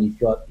Japan, and you've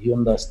got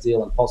Hyundai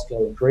Steel and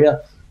POSCO in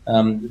Korea.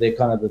 They're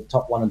kind of the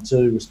top 1 and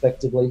 2,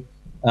 respectively.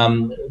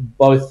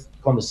 Both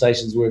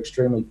conversations were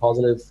extremely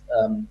positive.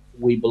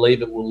 We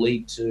believe it will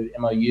lead to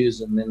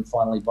MOUs and then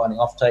finally binding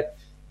offtake.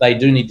 They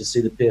do need to see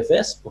the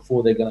PFS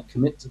before they're going to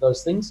commit to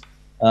those things.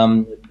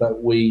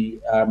 But we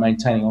are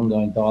maintaining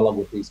ongoing dialogue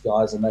with these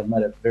guys, and they've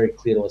made it very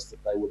clear to us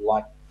that they would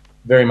like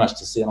very much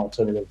to see an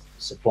alternative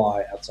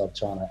supply outside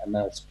China, and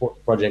they'll support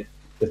the project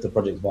if the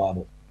project's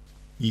viable.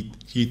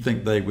 You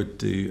think they would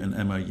do an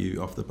MOU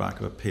off the back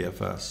of a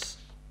PFS?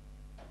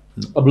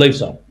 I believe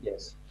so,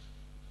 yes.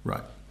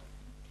 Right.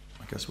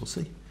 I guess we'll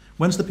see.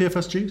 When's the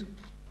PFS due?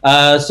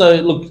 So,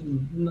 look,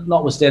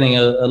 notwithstanding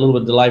a little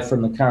bit of delay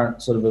from the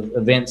current sort of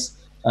events,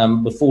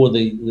 before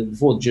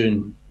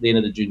June, the end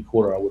of the June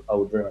quarter, I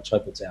would very much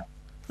hope it's out.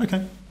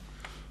 Okay.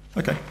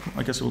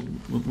 I guess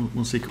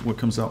we'll see what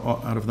comes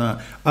out of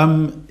that.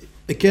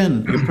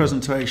 Again, your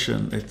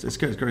presentation, it's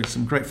great.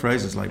 Some great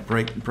phrases like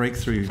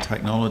breakthrough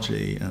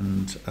technology,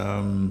 and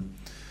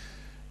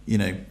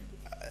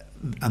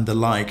and the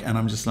like. And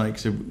I'm just like,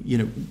 so,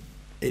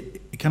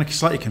 it kind of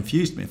slightly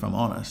confused me, if I'm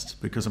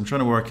honest, because I'm trying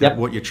to work out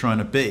what you're trying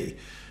to be.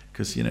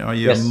 Because, are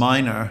you a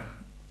miner,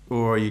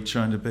 or are you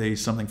trying to be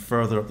something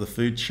further up the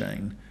food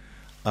chain?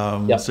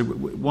 So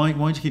why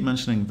do you keep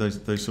mentioning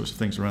those sorts of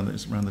things around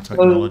the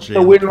technology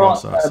and the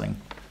processing?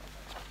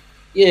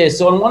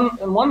 So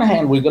on one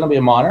hand, we're going to be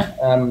a miner,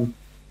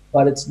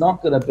 but it's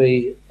not going to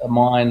be a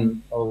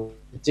mine of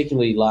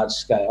particularly large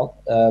scale.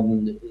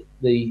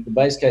 The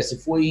base case,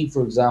 if we,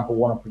 for example,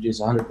 want to produce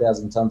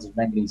 100,000 tons of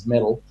manganese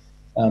metal,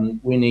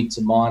 we need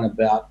to mine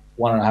about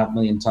 1.5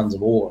 million tons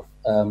of ore.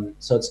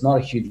 So it's not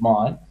a huge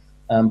mine,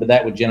 but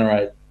that would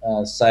generate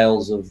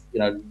sales of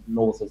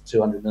north of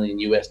 $200 million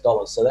US.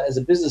 So that, as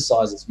a business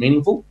size, it's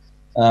meaningful.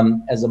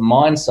 As a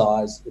mine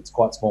size, it's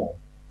quite small,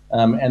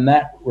 and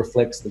that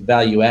reflects the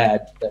value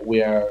add that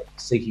we are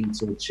seeking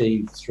to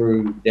achieve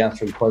through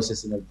downstream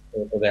processing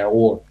of our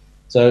ore.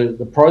 So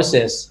the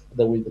process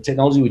the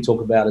technology we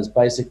talk about is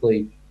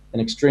basically an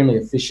extremely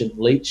efficient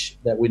leach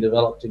that we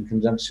developed in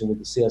conjunction with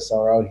the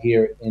CSIRO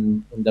here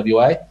in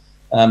WA,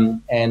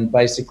 and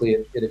basically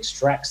it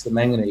extracts the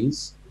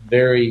manganese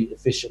very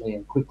efficiently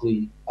and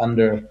quickly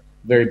under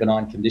very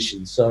benign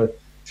conditions. So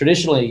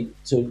traditionally,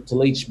 to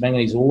leach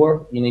manganese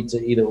ore, you need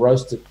to either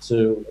roast it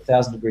to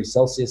 1,000 degrees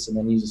Celsius and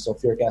then use a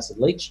sulfuric acid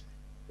leach,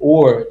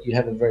 or you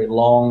have a very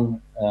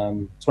long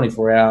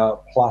 24-hour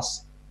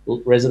plus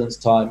residence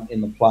time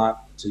in the plant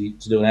to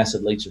do an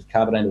acid leach of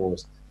carbonated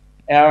ores.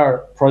 Our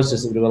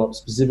process that we developed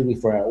specifically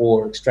for our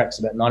ore extracts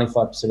about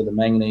 95% of the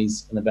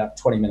manganese in about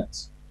 20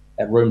 minutes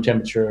at room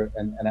temperature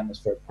and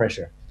atmospheric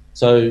pressure.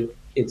 So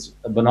it's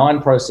a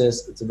benign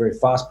process, it's a very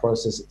fast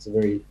process, it's a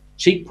very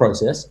cheap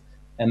process,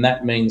 and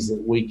that means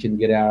that we can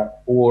get our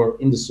ore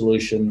into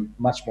solution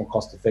much more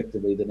cost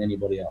effectively than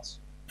anybody else.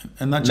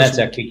 And that's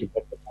our key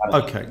competitive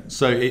advantage. Okay,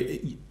 so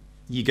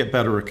you get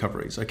better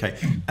recoveries. Okay,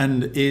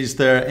 and is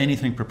there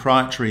anything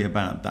proprietary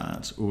about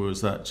that, or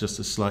is that just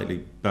a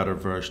slightly better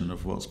version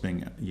of what's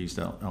being used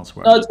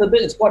elsewhere? No,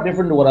 it's quite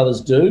different to what others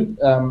do.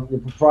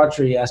 The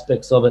proprietary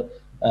aspects of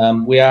it,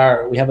 we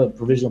have a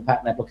provisional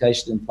patent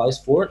application in place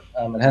for it.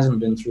 It hasn't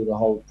been through the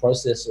whole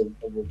process of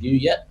review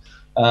yet,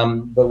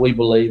 but we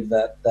believe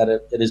that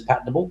it is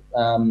patentable.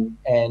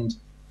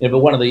 But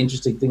one of the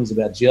interesting things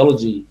about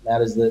geology,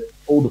 Matt, is that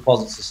all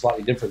deposits are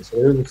slightly different. So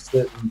there is a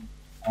certain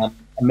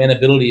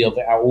amenability of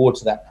our ore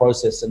to that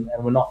process, and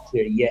we're not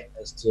clear yet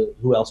as to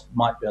who else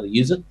might be able to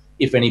use it,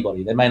 if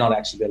anybody. They may not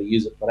actually be able to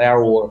use it, but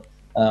our ore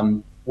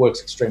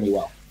works extremely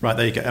well. Right,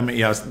 there you go. I mean,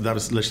 yeah, that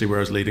was literally where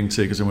I was leading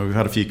to, because we've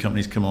had a few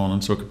companies come on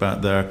and talk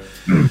about their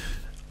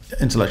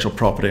intellectual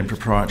property and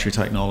proprietary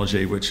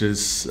technology, which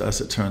is,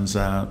 as it turns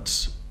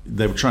out,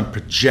 they were trying to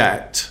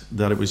project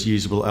that it was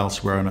usable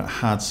elsewhere and it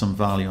had some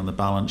value on the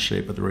balance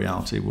sheet, but the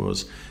reality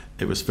was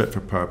it was fit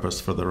for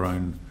purpose for their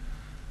own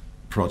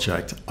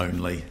project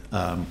only.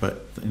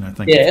 But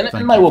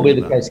it may well be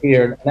the case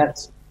here, and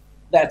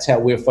that's how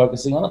we're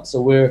focusing on it.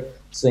 So we're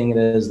seeing it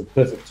as the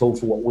perfect tool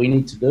for what we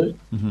need to do.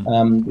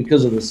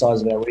 Because of the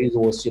size of our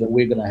resource,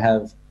 we're going to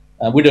have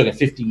we're doing a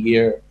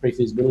 50-year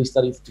pre-feasibility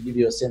study to give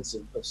you a sense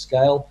of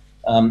scale,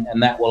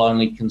 and that will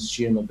only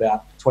consume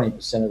about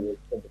 20%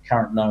 of the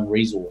current known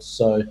resource.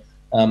 So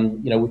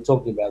we're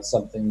talking about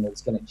something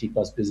that's going to keep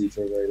us busy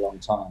for a very long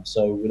time.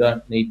 So we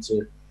don't need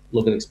to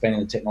look at expanding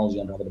the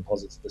technology onto other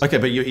deposits. Okay,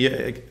 but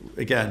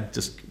again,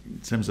 just in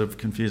terms of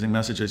confusing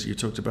messages, you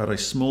talked about a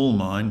small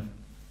mine,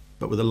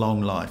 but with a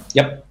long life.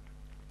 Yep,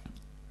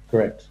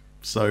 correct.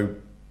 So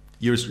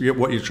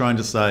what you're trying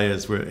to say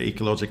is we're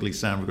ecologically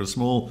sound. We've got a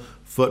small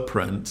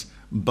footprint,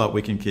 but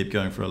we can keep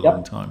going for a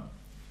long time.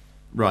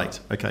 Right,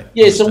 okay.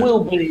 Yeah, understood. So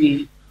we'll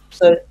be...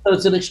 So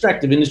it's an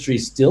extractive industry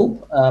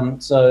still.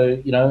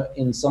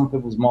 In some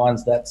people's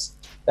minds,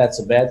 that's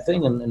a bad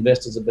thing, and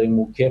investors are being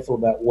more careful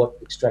about what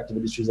extractive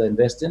industries they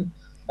invest in.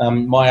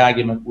 My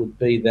argument would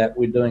be that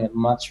we're doing it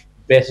much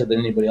better than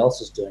anybody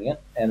else is doing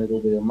it, and it'll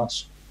be a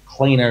much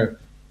cleaner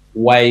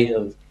way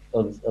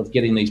of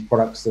getting these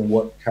products than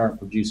what current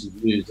producers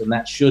use, and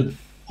that should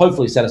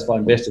hopefully satisfy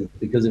investors,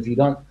 because if you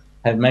don't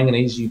have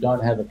manganese, you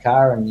don't have a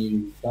car and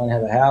you don't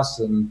have a house,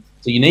 and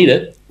so you need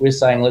it. We're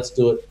saying let's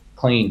do it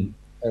clean,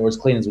 or as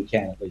clean as we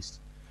can at least.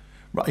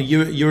 Right,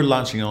 you're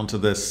launching onto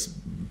this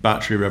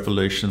battery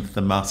revolution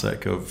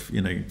thematic of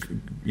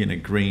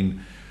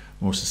green,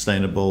 more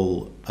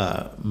sustainable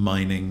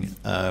mining.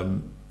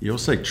 You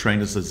also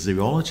trained as a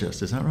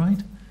zoologist, is that right?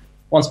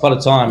 Once upon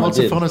a time. Once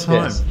upon a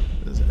time. Yes.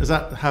 Does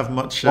that have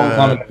much? Long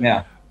time ago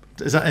now.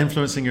 Is that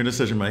influencing your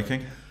decision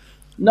making?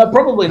 No,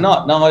 probably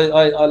not. No,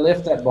 I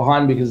left that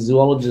behind because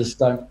zoologists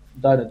don't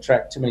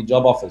attract too many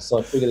job offers. So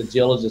I figured a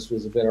geologist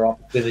was a better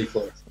opportunity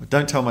for us.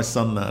 Don't tell my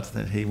son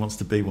that he wants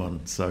to be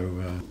one. So.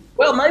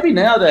 Well, maybe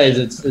nowadays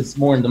it's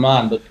more in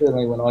demand, but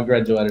certainly when I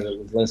graduated it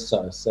was less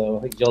so. So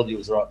I think geology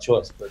was the right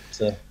choice. But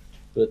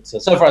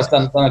so far it's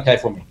done okay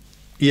for me.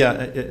 Yeah,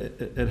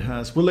 it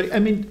has. Well, I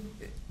mean,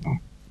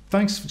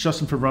 thanks,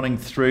 Justin, for running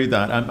through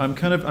that. I'm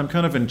kind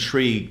of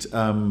intrigued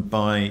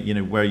by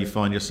where you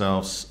find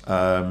yourselves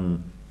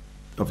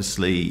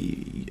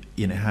obviously,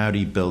 how do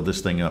you build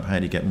this thing up? How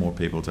do you get more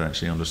people to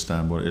actually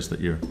understand what it is that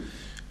you're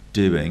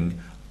doing,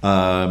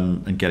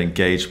 and get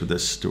engaged with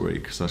this story?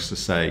 Because as I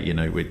say,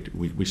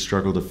 we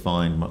struggle to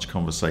find much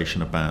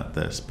conversation about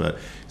this, but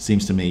it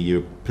seems to me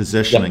you're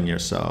positioning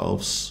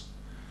yourselves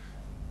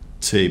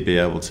to be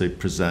able to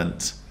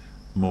present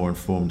more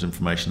informed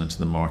information into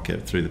the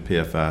market through the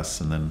PFS,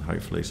 and then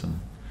hopefully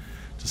some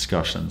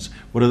discussions.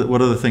 What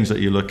are the things that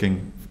you're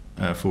looking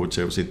forward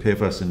to? Obviously, the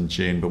PFS in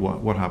June, but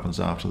what happens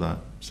after that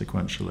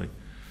sequentially?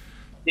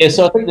 Yeah,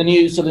 so I think the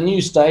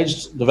new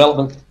staged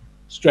development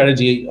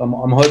strategy,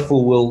 I'm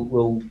hopeful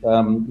will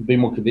be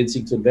more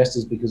convincing to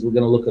investors, because we're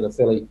going to look at a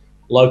fairly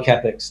low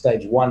capex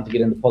stage 1 to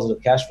get into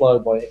positive cash flow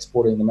by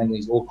exporting the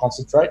manganese ore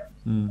concentrate.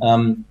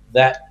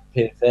 That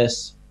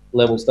PFS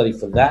level study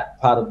for that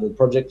part of the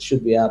project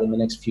should be out in the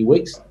next few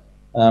weeks,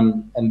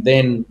 and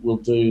then we'll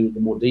do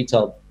the more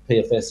detailed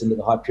PFS into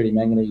the high purity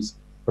manganese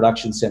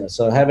production centre.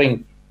 So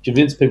having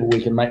convinced people we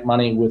can make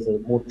money with a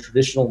more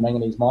traditional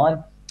manganese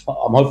mine,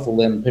 I'm hopeful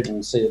then people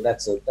will see that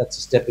that's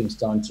a stepping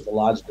stone to the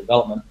larger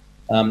development,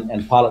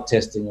 and pilot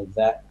testing of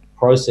that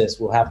process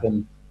will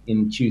happen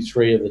in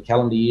Q3 of the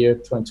calendar year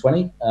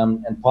 2020,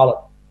 and pilot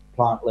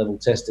plant level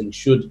testing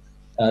should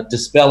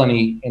dispel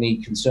any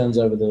concerns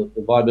over the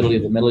viability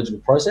of the metallurgical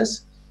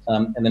process,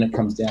 and then it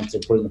comes down to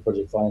putting the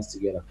project finance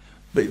together.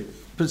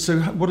 But so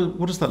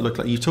what does that look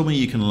like? You told me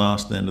you can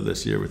last the end of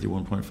this year with your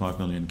 1.5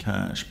 million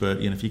cash, but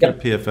if you get a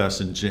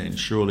PFS in June,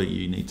 surely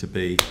you need to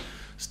be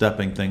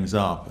stepping things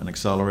up and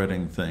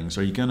accelerating things.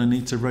 Are you going to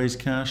need to raise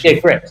cash? Yeah,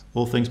 correct.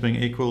 All things being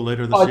equal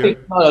later this year?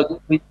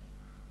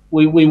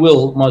 We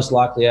will most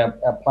likely. Our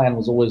plan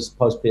was always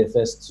post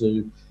PFS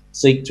to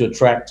seek to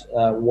attract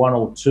one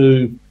or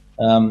two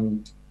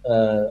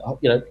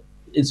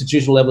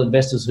institutional level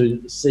investors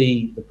who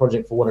see the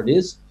project for what it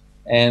is,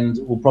 and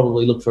we'll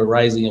probably look for a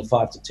raising of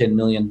 5 to 10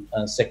 million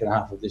second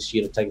half of this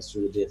year to take us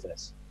through the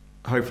DFS.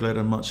 Hopefully at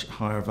a much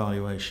higher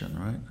valuation,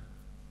 right?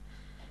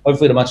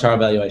 Hopefully at a much higher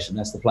valuation.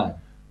 That's the plan.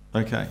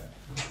 Okay.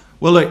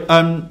 Well, look,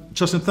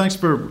 Justin, thanks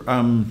for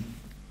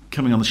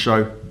coming on the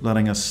show,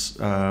 letting us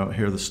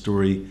hear the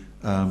story.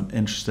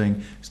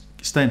 Interesting.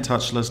 Stay in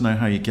touch. Let us know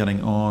how you're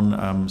getting on,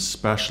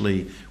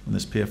 especially when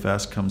this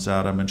PFS comes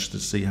out. I'm interested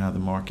to see how the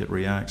market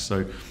reacts.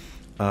 So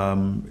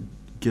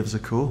give us a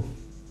call.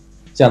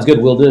 Sounds good.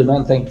 Will do,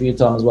 man. Thank you for your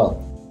time as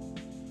well.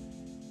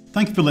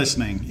 Thank you for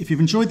listening. If you've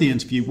enjoyed the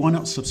interview, why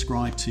not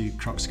subscribe to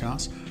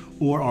Cruxcast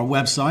or our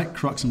website,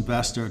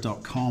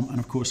 cruxinvestor.com, and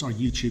of course our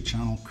YouTube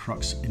channel,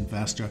 Crux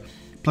Investor.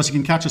 Plus you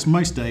can catch us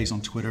most days on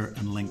Twitter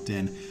and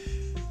LinkedIn.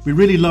 We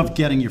really love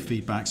getting your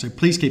feedback, so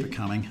please keep it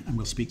coming, and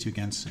we'll speak to you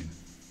again soon.